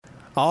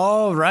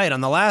All right,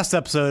 on the last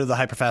episode of the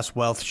Hyperfast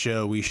Wealth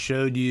Show, we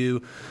showed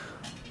you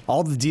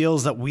all the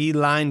deals that we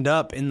lined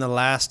up in the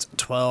last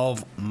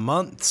 12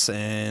 months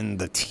and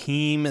the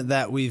team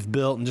that we've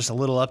built, and just a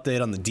little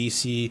update on the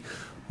DC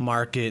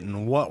market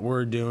and what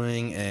we're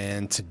doing.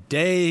 And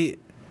today,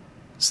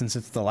 since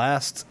it's the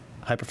last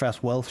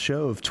Hyperfast Wealth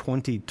Show of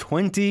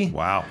 2020,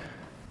 wow,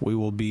 we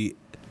will be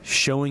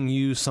showing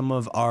you some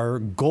of our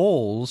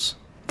goals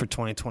for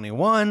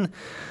 2021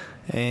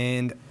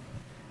 and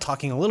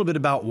talking a little bit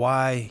about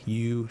why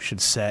you should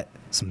set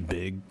some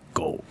big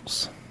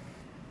goals.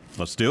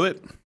 Let's do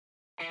it.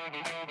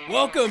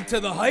 Welcome to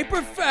the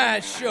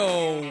Hyperfast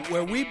Show,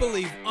 where we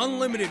believe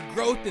unlimited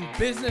growth in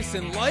business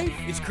and life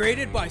is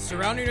created by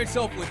surrounding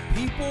yourself with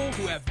people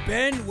who have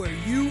been where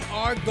you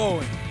are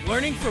going.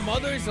 Learning from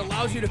others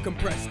allows you to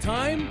compress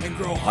time and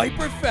grow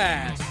hyper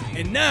fast.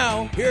 And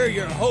now, here are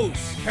your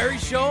hosts, Kerry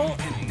Scholl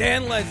and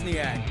Dan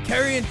Lesniak.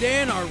 Kerry and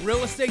Dan are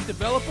real estate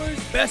developers,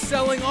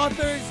 best-selling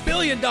authors,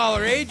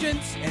 billion-dollar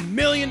agents, and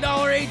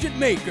million-dollar agent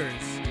makers.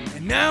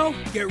 And now,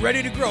 get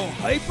ready to grow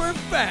hyper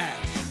fast.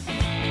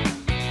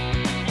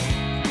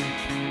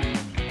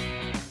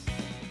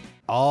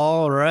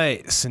 All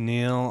right,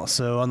 Sunil.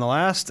 So on the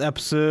last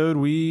episode,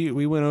 we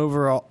went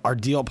over our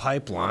deal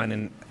pipeline.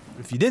 And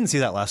if you didn't see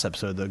that last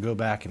episode, though, go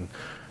back and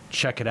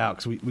check it out,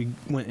 because we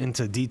went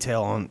into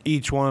detail on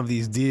each one of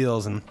these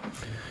deals. And,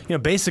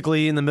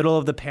 basically in the middle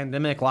of the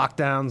pandemic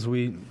lockdowns,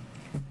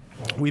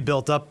 we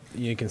built up,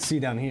 you can see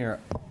down here,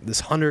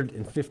 this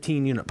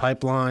 115 unit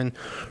pipeline,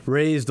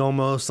 raised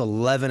almost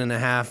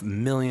 $11.5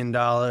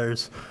 million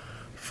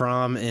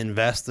from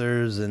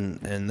investors.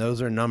 And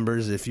those are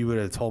numbers, if you would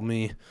have told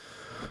me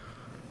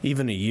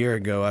even a year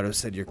ago, I'd have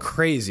said you're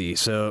crazy.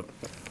 So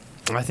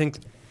I think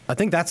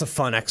that's a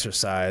fun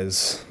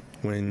exercise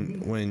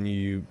when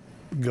you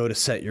go to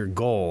set your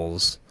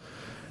goals,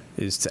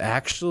 is to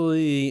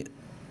actually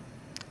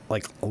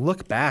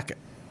look back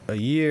a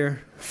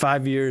year,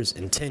 5 years,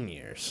 and 10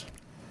 years.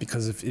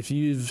 Because if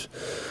you've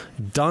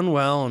done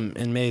well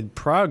and made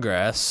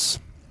progress,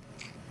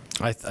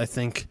 I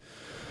think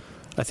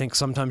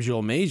sometimes you'll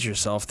amaze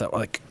yourself that,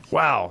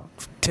 wow,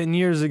 10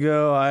 years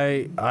ago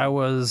I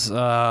was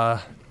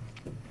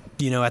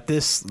at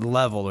this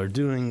level or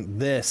doing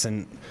this,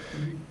 and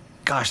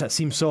gosh, that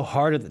seemed so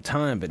hard at the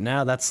time, but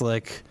now that's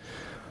I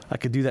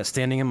could do that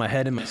standing in my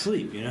head in my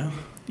sleep,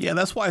 Yeah,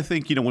 that's why I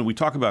think, when we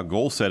talk about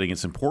goal setting,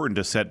 it's important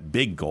to set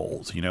big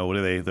goals. What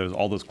are they? There's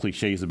all those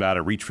cliches about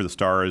it, reach for the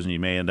stars and you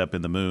may end up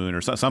in the moon,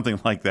 or something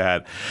like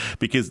that,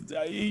 because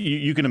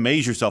you can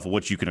amaze yourself at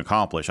what you can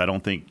accomplish. I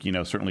don't think,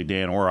 certainly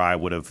Dan or I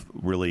would have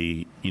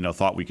really,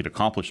 thought we could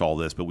accomplish all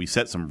this, but we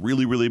set some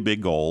really, really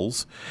big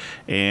goals,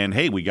 and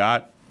hey, we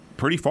got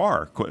pretty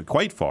far,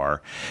 quite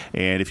far.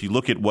 And if you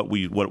look at what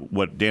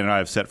Dan and I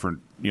have set for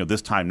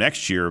this time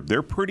next year,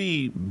 they're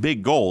pretty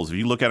big goals. If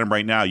you look at them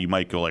right now, you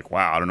might go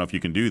wow, I don't know if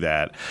you can do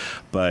that.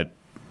 But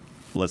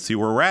let's see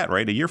where we're at,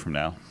 right, a year from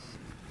now.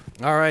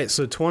 All right,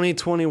 so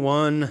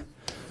 2021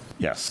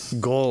 yes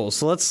goals.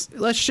 So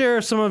let's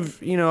share some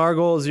of our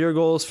goals, your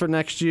goals for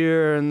next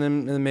year, and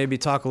then maybe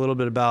talk a little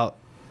bit about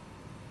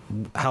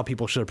how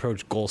people should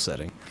approach goal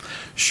setting.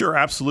 Sure,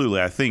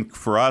 absolutely. I think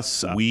for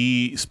us,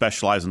 we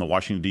specialize in the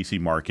Washington, D.C.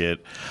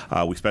 market.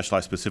 We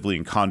specialize specifically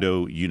in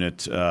condo unit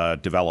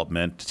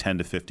development, 10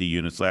 to 50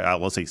 units,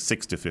 let's say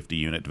 6 to 50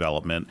 unit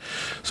development.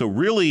 So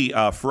really,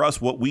 for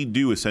us, what we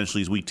do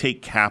essentially is we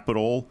take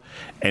capital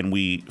and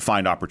we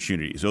find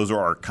opportunities. Those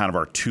are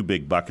our two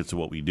big buckets of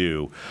what we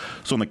do.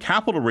 So on the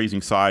capital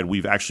raising side,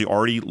 we've actually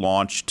already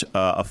launched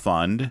a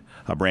fund,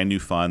 a brand new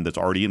fund that's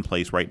already in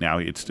place right now.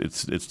 It's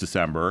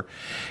December.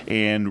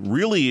 And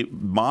really,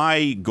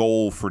 my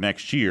goal for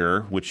next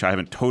year, which I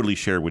haven't totally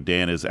shared with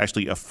Dan, is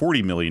actually a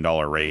 $40 million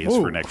raise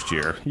for next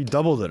year. You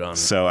doubled it on me.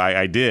 So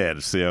I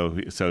did. So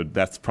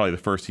that's probably the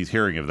first he's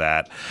hearing of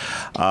that.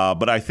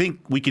 But I think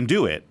we can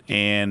do it.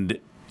 And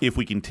if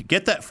we can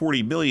get that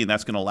 $40 million,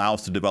 that's going to allow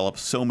us to develop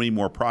so many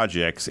more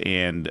projects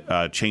and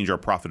change our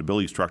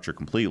profitability structure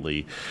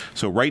completely.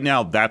 So right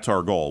now, that's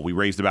our goal. We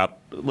raised about,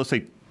 let's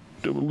say,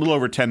 a little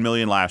over $10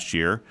 million last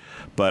year,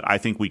 but I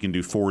think we can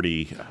do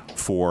 40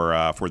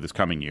 for this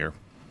coming year.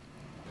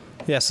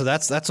 Yeah, so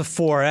that's a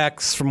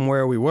 4x from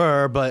where we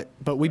were, but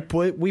we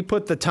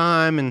put the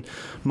time and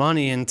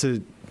money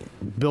into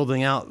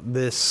building out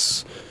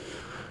this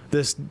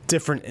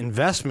different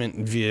investment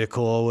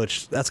vehicle,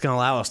 which that's going to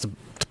allow us to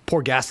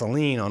pour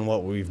gasoline on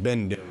what we've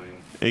been doing.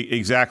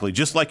 Exactly.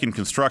 Just like in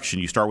construction,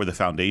 you start with a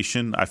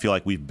foundation. I feel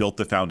like we've built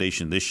the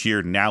foundation this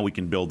year. Now we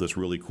can build this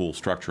really cool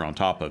structure on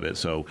top of it.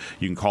 So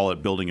you can call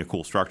it building a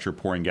cool structure,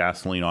 pouring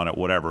gasoline on it,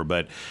 whatever.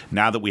 But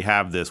now that we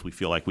have this, we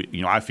feel like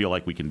I feel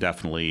like we can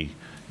definitely,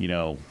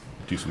 do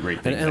some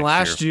great things. And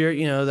last year,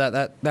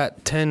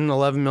 that 10,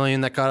 11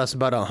 million that got us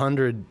about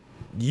 100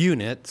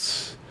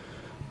 units.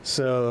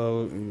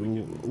 So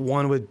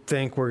one would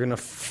think we're going to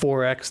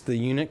 4x the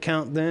unit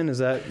count then? Is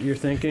that your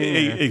thinking?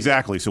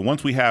 Exactly. So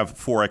once we have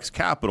 4x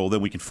capital, then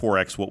we can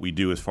 4x what we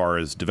do as far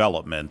as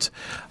development.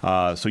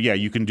 So yeah,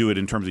 you can do it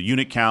in terms of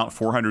unit count,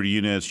 400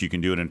 units. You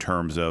can do it in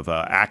terms of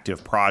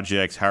active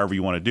projects, however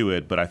you want to do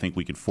it. But I think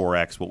we can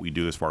 4x what we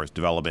do as far as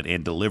development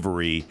and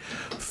delivery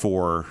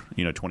for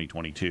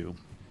 2022.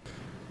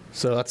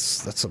 So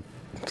that's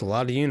a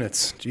lot of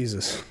units.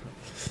 Jesus.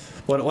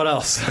 What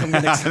else?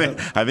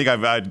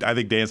 I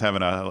think Dan's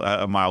having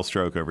a mild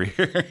stroke over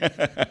here.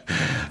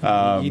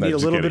 You need a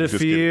little bit of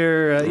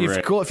fear.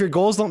 If your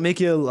goals don't make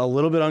you a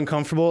little bit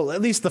uncomfortable,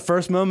 at least the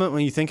first moment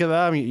when you think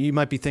about them, you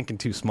might be thinking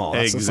too small.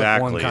 That's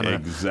exactly.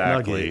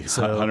 Nugget,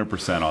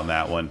 100% on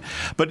that one.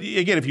 But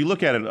again, if you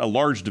look at it, a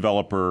large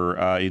developer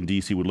in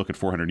DC would look at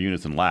 400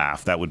 units and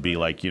laugh. That would be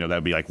like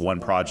one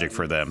project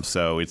for them.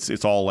 So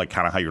it's all like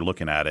kind of how you're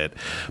looking at it.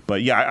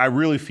 But yeah, I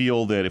really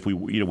feel that if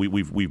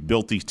we've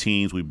built these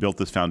teams, we've built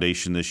this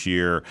foundation this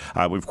year.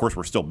 Of course,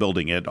 we're still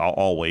building it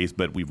always,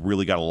 but we've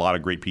really got a lot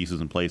of great pieces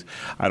in place.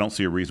 I don't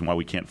see a reason why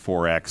we can't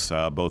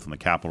 4x both on the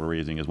capital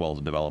raising as well as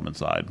the development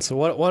side. So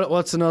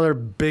what's another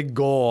big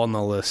goal on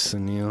the list,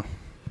 Sunil?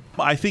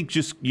 I think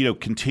just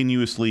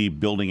continuously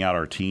building out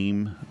our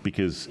team,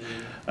 because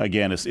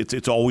again,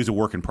 it's always a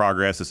work in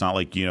progress. It's not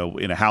like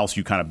in a house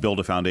you kind of build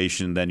a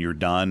foundation then you're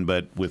done,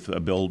 but with a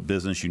build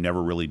business you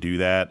never really do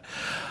that.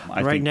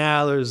 I think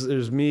now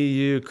there's me,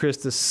 you,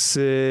 Krista,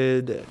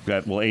 Sid. We've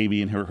got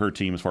Amy and her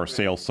team as far as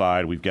sales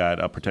side. We've got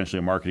potentially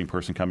a marketing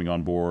person coming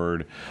on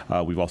board.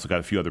 We've also got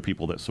a few other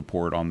people that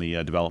support on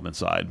the development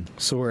side.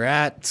 So we're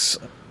at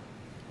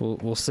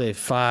we'll say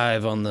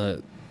 5 on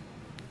the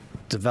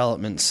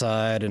development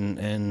side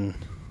and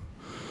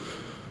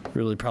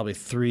really probably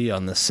 3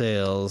 on the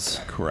sales.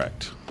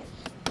 Correct.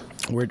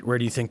 Where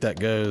do you think that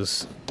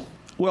goes?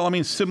 Well, I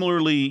mean,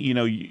 similarly,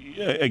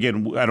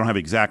 again, I don't have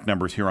exact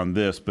numbers here on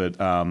this, but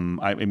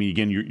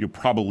again, you're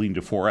probably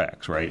into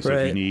 4x, right? So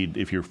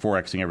if you're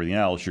 4xing everything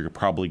else, you're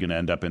probably going to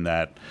end up in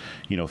that,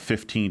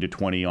 15 to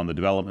 20 on the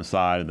development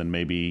side, and then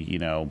maybe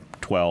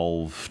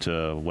 12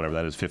 to whatever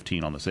that is,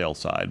 15 on the sales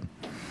side.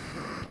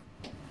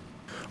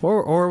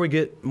 Or we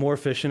get more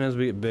efficient as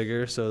we get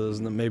bigger, so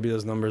maybe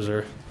those numbers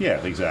are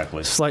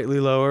exactly slightly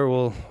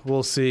lower.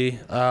 We'll see.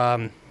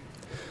 And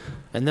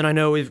then I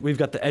know we've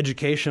got the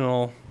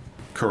educational,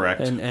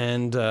 correct,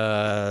 and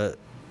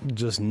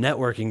just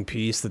networking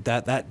piece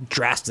that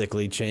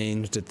drastically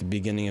changed at the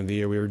beginning of the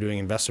year. We were doing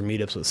investor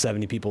meetups with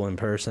 70 people in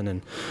person,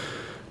 and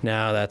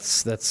now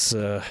that's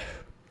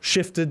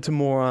shifted to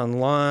more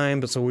online.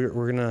 But so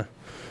we're gonna.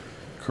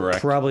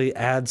 Correct. Probably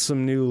add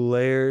some new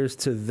layers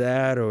to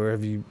that, or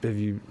have you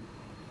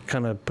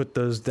kind of put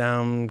those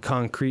down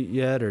concrete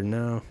yet, or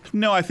no?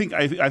 No, I think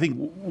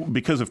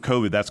because of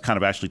COVID, that's kind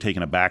of actually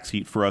taken a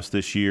backseat for us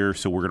this year.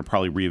 So we're going to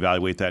probably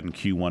reevaluate that in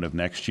Q1 of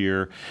next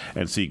year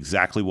and see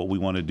exactly what we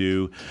want to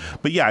do.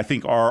 But yeah, I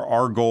think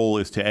our goal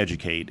is to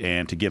educate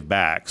and to give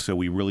back. So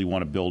we really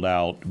want to build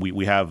out.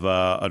 We have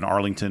an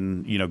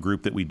Arlington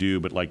group that we do,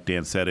 but like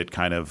Dan said, it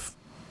kind of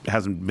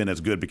hasn't been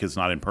as good because it's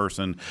not in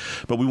person,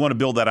 but we want to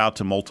build that out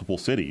to multiple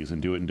cities and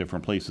do it in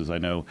different places. I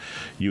know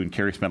you and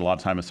Carrie spent a lot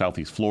of time in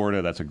Southeast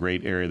Florida. That's a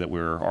great area that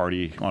we're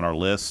already on our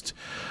list.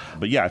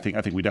 But yeah, I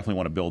think we definitely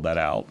want to build that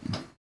out.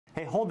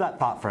 Hey, hold that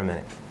thought for a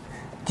minute.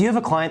 Do you have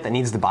a client that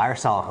needs to buy or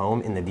sell a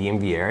home in the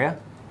DMV area?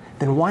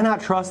 Then why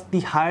not trust the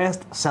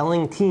highest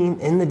selling team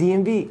in the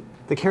DMV,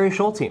 the Carrie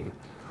Scholl team?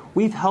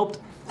 We've helped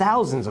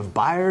thousands of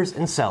buyers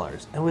and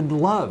sellers and would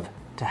love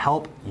to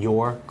help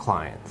your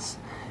clients.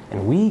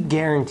 And we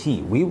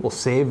guarantee we will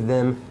save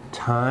them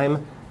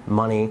time,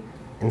 money,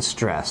 and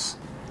stress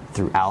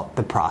throughout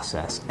the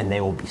process. And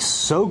they will be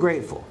so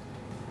grateful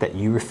that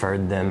you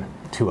referred them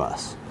to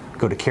us.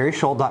 Go to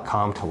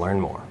carriescholl.com to learn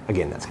more.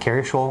 Again, that's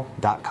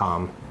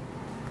carriescholl.com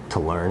to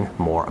learn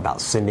more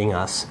about sending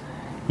us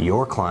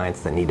your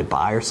clients that need to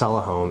buy or sell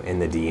a home in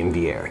the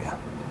DMV area.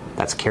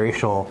 That's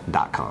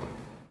carriescholl.com.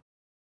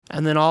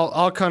 And then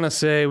I'll kind of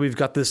say we've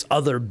got this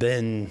other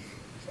bin,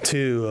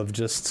 too, of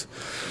just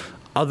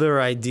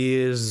other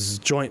ideas,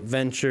 joint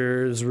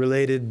ventures,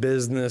 related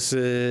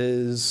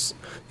businesses,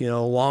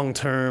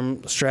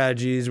 long-term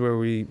strategies where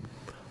we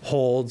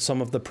hold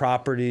some of the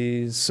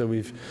properties. So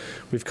we've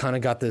kind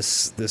of got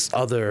this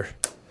other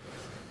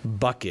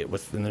bucket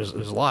and there's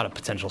a lot of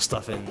potential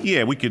stuff in.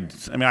 Yeah, I could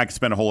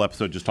spend a whole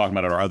episode just talking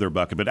about our other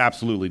bucket, but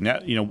absolutely,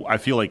 I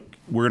feel like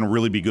we're going to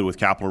really be good with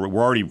capital.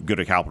 We're already good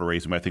at capital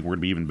raising, but I think we're going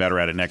to be even better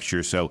at it next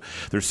year. So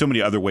there's so many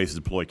other ways to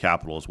deploy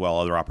capital as well,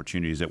 other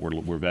opportunities that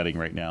we're vetting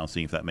right now,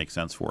 seeing if that makes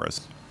sense for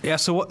us. Yeah.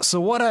 So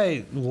what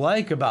I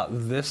like about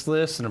this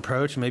list and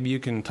approach, maybe you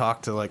can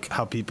talk to like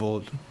how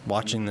people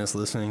watching this,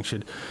 listening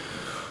should,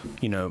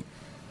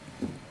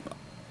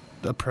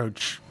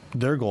 approach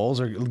their goals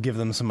or give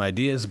them some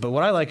ideas. But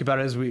what I like about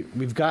it is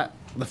we've got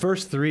the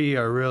first 3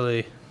 are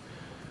really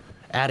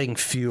adding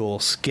fuel,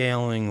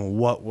 scaling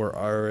what we're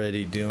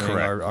already doing,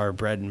 our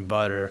bread and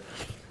butter.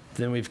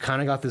 Then we've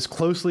kind of got this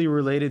closely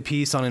related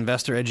piece on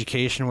investor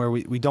education where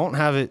we don't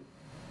have it.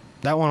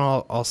 That one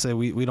I'll say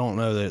we don't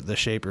know the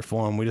shape or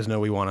form. We just know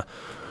we want to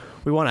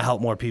we want to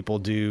help more people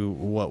do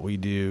what we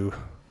do,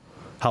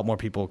 help more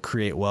people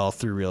create wealth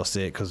through real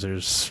estate, because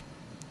there's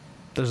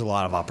a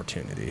lot of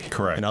opportunity.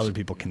 Correct. And other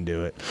people can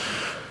do it.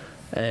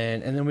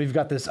 And then we've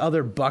got this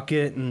other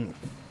bucket, and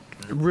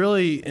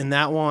really in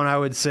that one, I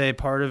would say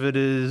part of it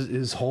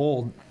is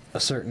hold a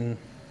certain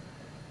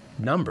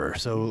number.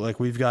 So like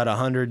we've got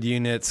 100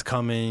 units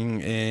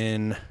coming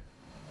in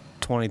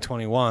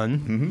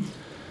 2021,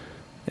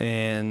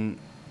 and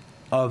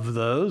of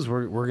those,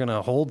 we're going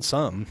to hold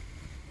some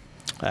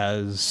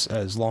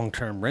as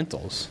long-term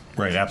rentals.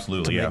 Right,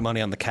 absolutely. To make money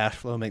on the cash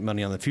flow, make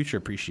money on the future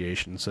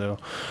appreciation. So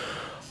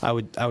I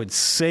would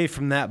say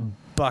from that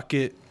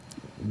bucket,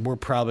 we're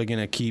probably going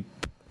to keep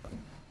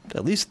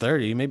at least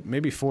 30,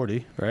 maybe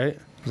 40, right?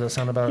 Does that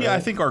sound about right? Yeah, I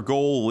think our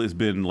goal has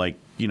been 20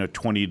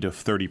 to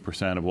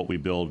 30% of what we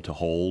build to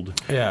hold.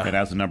 Yeah. And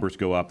as the numbers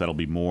go up, that'll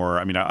be more.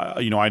 I mean,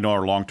 I know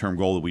our long-term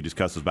goal that we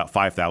discussed is about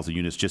 5,000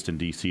 units just in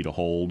DC to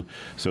hold.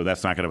 So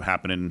that's not going to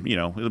happen in,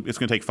 it's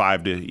going to take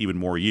 5 to even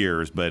more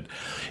years. But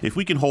if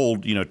we can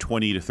hold,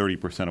 20 to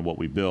 30% of what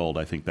we build,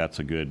 I think that's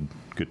a good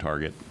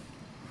target.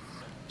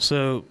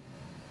 So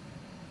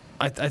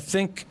I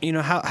think,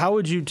 how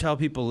would you tell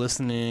people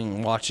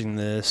listening, watching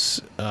this,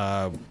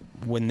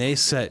 when they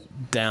set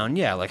down,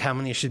 how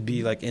many should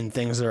be in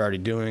things they're already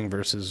doing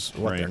versus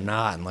what they're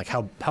not, and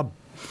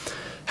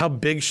how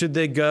big should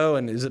they go,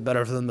 and is it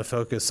better for them to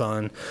focus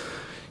on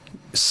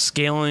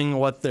scaling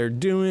what they're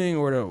doing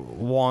or to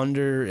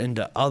wander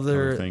into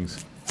other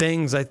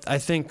things? I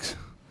think,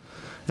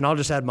 and I'll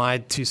just add my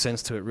 2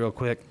 cents to it real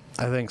quick.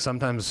 I think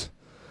sometimes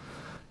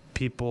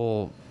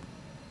people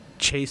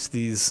chase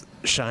these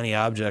shiny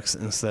objects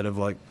instead of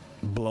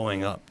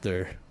blowing up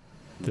their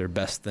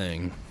best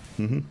thing.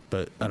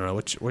 But I don't know.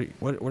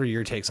 What are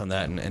your takes on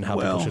that, and how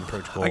people should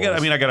approach goals?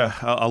 I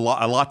got a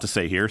lot to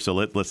say here, so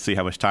let's see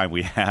how much time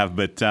we have.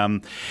 But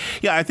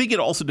I think it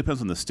also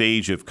depends on the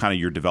stage of kind of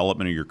your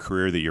development or your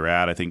career that you're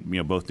at. I think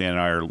both Dan and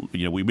I are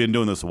we've been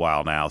doing this a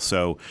while now,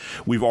 so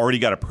we've already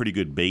got a pretty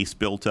good base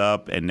built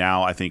up, and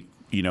now I think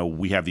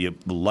we have the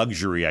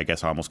luxury, I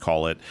guess I almost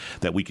call it,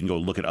 that we can go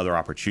look at other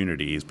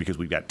opportunities because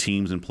we've got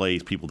teams in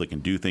place, people that can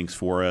do things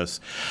for us.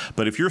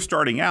 But if you're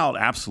starting out,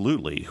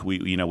 absolutely, there's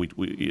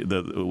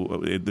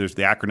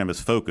the acronym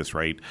is FOCUS,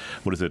 right?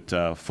 What is it?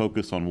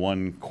 Focus on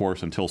one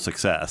course until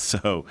success.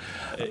 So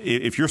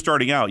if you're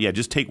starting out,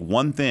 just take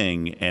one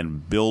thing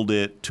and build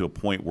it to a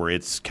point where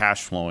it's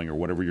cash flowing or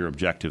whatever your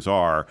objectives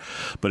are.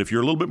 But if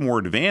you're a little bit more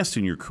advanced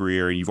in your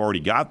career and you've already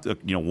got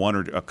one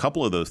or a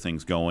couple of those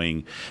things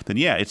going, then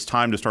it's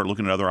time to start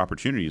looking at other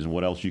opportunities and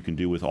what else you can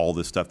do with all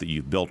this stuff that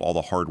you've built, all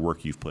the hard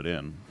work you've put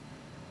in.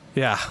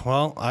 Yeah,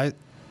 well, I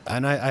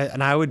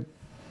would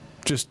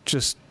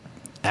just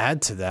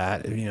add to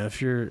that.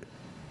 If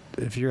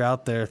you're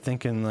out there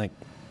thinking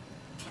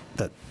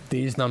that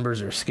these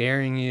numbers are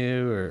scaring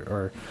you,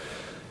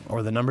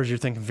 or the numbers you're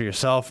thinking for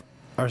yourself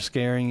are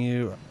scaring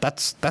you,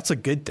 that's a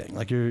good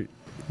thing.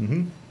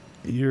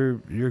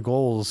 Your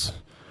goals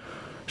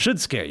should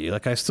scare you.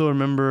 I still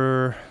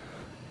remember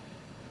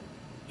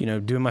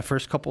doing my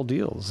first couple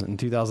deals in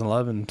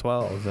 2011,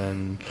 12.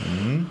 And,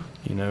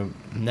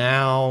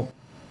 now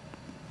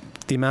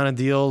the amount of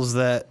deals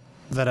that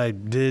I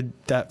did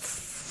that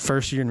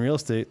first year in real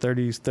estate,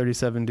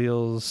 37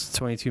 deals,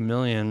 22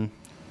 million,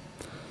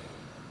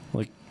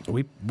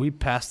 we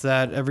passed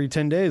that every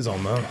 10 days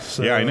almost.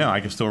 So. Yeah, I know.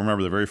 I can still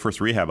remember the very first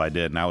rehab I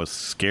did, and I was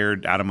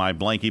scared out of my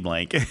blanky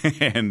blank.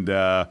 And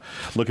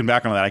looking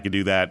back on that, I could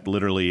do that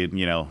literally in,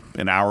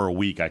 an hour a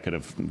week. I could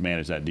have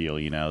managed that deal,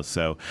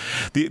 So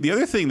the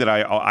other thing that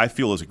I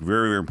feel is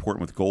very, very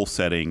important with goal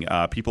setting,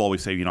 people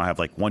always say, I have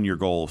 1 year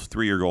goals,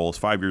 3 year goals,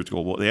 5 years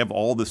goals. Well, they have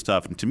all this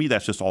stuff, and to me,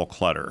 that's just all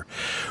clutter.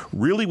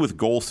 Really, with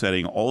goal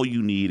setting, all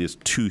you need is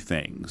 2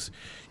 things.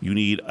 You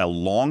need a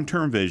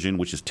long-term vision,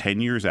 which is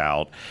 10 years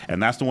out,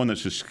 and that's the one that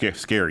should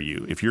scare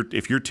you. If your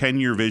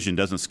 10-year vision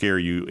doesn't scare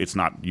you,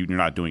 you're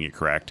not doing it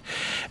correct.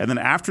 And then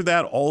after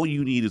that, all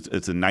you need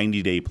is a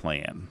 90-day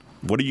plan.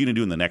 What are you going to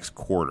do in the next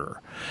quarter?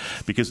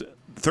 Because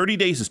 30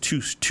 days is too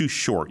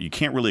short. You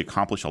can't really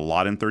accomplish a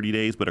lot in 30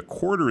 days, but a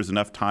quarter is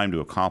enough time to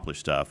accomplish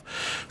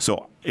stuff.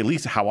 So at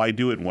least how I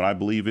do it and what I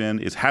believe in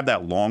is have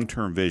that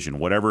long-term vision,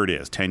 whatever it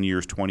is, 10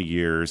 years, 20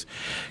 years.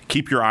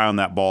 Keep your eye on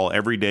that ball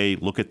every day.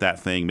 Look at that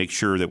thing. Make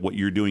sure that what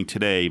you're doing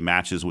today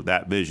matches with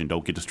that vision.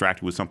 Don't get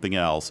distracted with something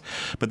else.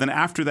 But then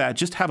after that,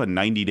 just have a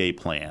 90-day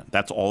plan.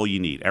 That's all you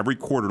need. Every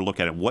quarter,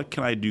 look at it. What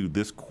can I do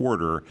this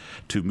quarter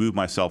to move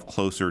myself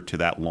closer to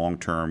that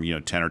long-term,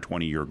 10 or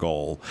 20-year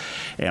goal?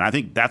 And I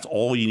think that's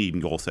all you need in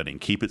goal setting.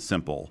 Keep it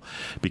simple.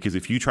 Because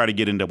if you try to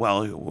get into,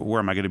 where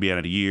am I going to be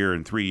at a year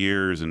and 3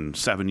 years and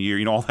 7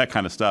 years, all that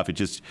kind of stuff, it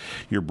just,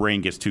 your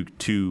brain gets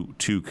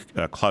too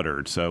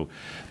cluttered. So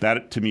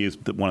that to me is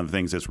one of the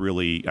things that's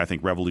really, I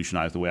think,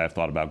 revolutionized the way I've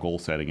thought about goal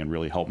setting and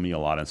really helped me a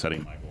lot in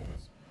setting my goals.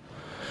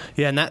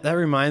 Yeah, and that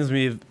reminds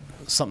me of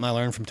something I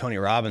learned from Tony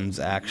Robbins,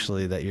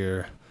 actually, that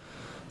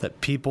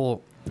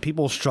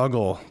people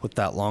struggle with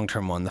that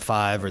long-term one, the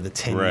 5 or the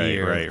 10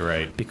 year.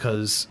 Right.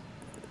 Because,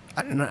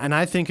 and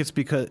I think it's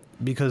because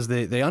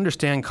they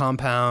understand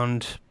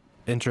compound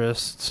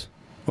interest,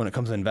 when it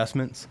comes to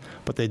investments,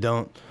 but they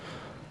don't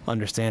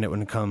understand it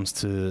when it comes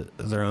to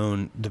their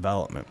own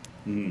development.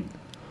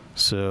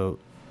 So,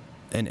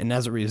 and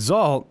as a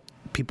result,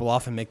 people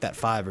often make that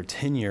 5 or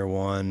 10 year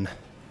one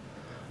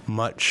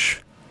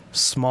much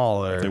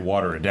smaller. They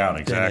water it down,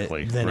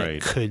 exactly. Than right.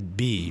 it could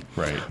be.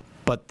 Right.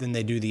 But then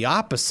they do the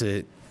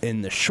opposite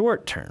in the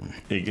short term.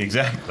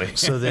 Exactly.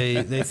 So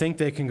they think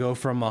they can go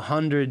from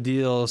 100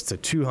 deals to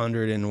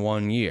 200 in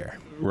 1 year.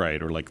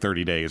 Right, or like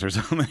 30 days or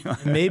something like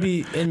that.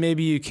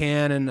 Maybe you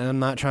can, and I'm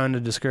not trying to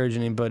discourage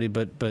anybody,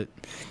 but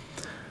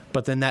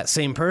then that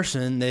same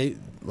person, they,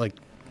 like,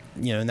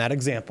 you know, in that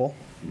example,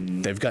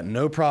 they've got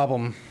no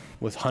problem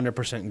with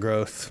 100%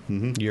 growth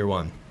year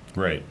one.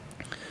 Right.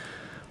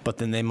 But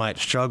then they might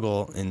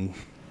struggle in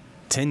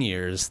 10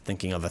 years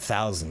thinking of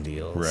 1,000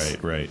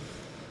 deals. Right.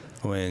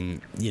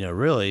 When, you know,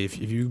 really, if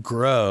you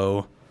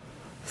grow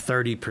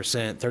 30%,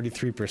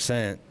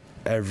 33%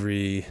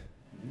 every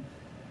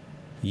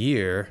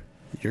year,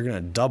 you're going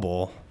to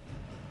double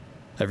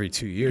every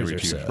 2 years or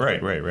so.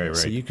 Right.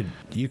 So you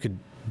could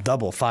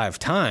double 5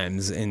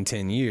 times in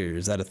 10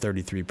 years at a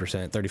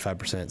 33%,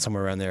 35%,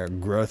 somewhere around there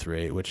growth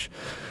rate, which,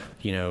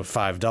 you know,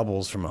 5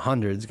 doubles from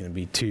 100 is going to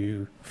be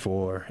 2,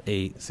 4,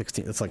 8,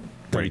 16. It's like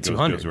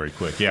 3,200. Goes very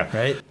quick, yeah.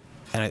 Right?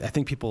 And I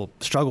think people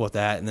struggle with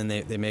that, and then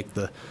they make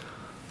the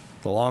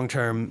long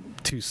term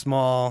too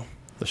small,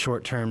 the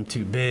short term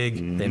too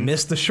big. They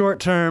miss the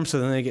short term, so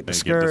then they get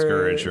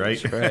discouraged.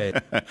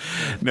 Right?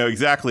 No,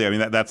 exactly. I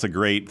mean, that's a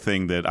great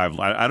thing that I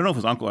don't know if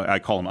his uncle. I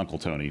call him Uncle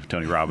Tony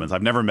Robbins.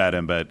 I've never met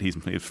him, but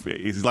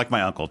he's like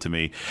my uncle to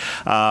me.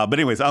 But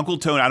anyways, Uncle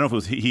Tony. I don't know if it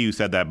was he who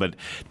said that, but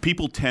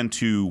people tend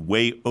to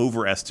way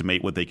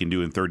overestimate what they can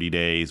do in 30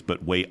 days,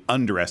 but way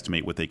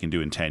underestimate what they can do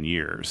in 10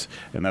 years.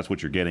 And that's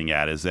what you're getting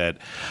at, is that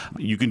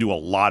you can do a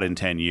lot in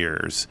 10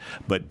 years,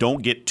 but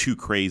don't get too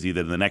crazy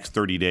that in the next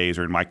 30 days,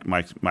 or in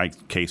my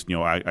case, you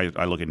know,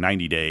 I look at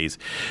 90 days.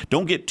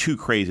 Don't get too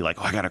crazy, like,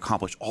 oh, I got to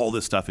accomplish all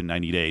this stuff in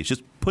 90 days.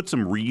 Just put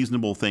some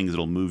reasonable things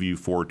that'll move you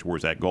forward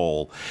towards that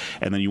goal,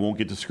 and then you won't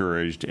get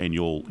discouraged, and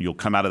you'll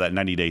come out of that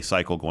 90-day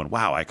cycle going,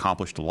 wow, I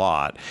accomplished a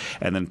lot.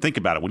 And then think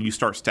about it. When you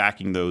start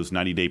stacking those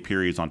 90-day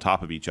periods on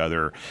top of each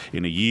other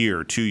in a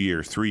year, 2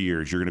 years, 3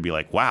 years, you're going to be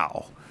like,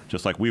 wow,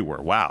 just like we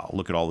were. Wow,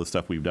 look at all the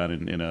stuff we've done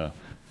in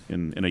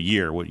a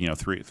year, you know,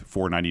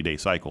 4 90-day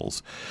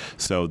cycles.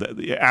 So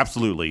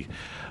absolutely.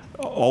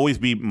 Always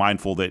be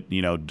mindful that,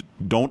 you know,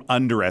 don't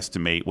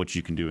underestimate what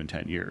you can do in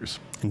 10 years.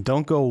 And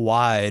don't go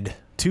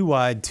too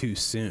wide too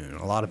soon.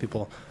 A lot of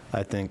people,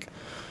 I think,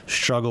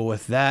 struggle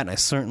with that. And I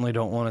certainly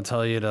don't want to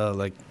tell you to,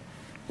 like,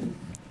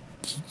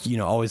 you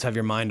know, always have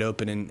your mind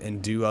open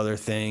and do other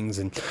things.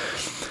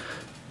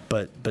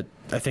 But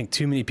I think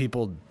too many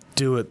people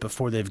do it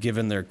before they've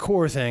given their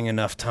core thing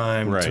enough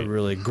time to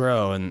really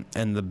grow. And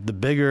the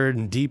bigger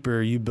and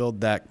deeper you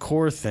build that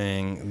core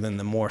thing, then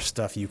the more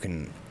stuff you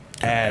can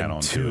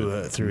add to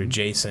it through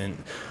adjacent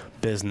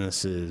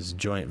businesses,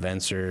 joint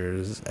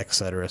ventures,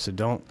 etc. So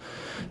don't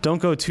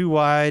go too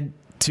wide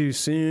too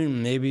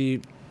soon.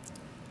 Maybe,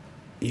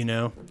 you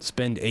know,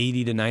 spend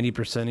 80 to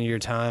 90% of your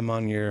time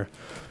on your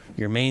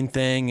main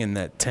thing, and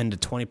that 10 to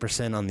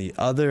 20% on the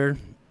other.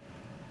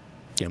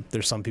 You know,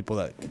 there's some people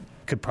that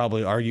could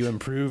probably argue and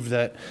prove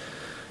that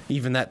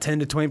even that 10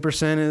 to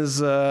 20%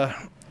 is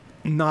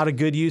not a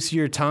good use of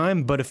your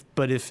time. But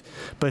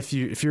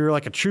if you're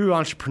like a true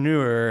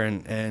entrepreneur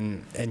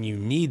and you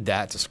need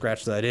that to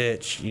scratch that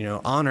itch, you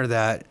know, honor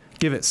that,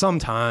 give it some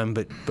time,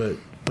 but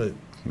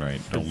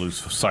right. Don't lose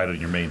sight of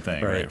your main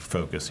thing. Right.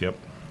 Focus. Yep.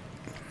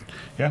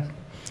 Yeah.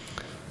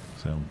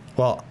 So.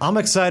 Well, I'm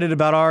excited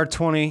about our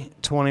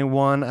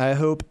 2021. I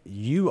hope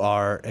you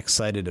are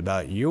excited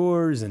about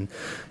yours. And,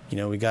 you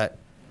know, we got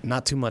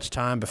not too much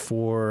time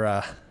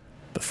before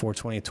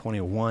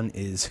 2021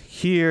 is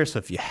here. So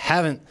if you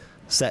haven't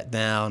sat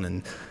down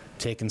and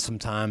taken some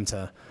time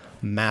to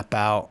map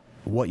out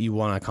what you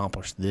want to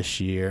accomplish this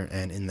year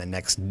and in the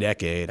next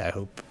decade, I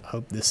hope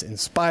this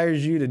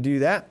inspires you to do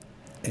that.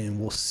 And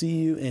we'll see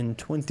you in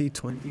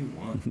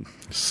 2021.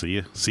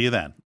 See you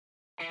then.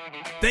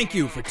 Thank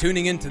you for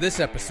tuning in to this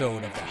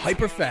episode of the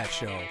Hyperfast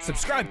Show.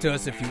 Subscribe to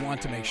us if you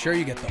want to make sure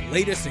you get the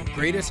latest and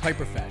greatest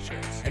Hyperfast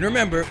shows. And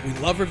remember, we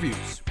love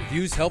reviews.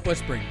 Reviews help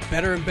us bring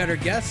better and better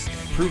guests and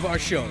improve our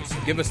shows. So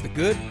give us the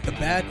good, the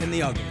bad, and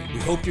the ugly.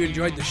 We hope you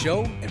enjoyed the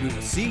show, and we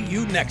will see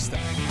you next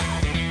time.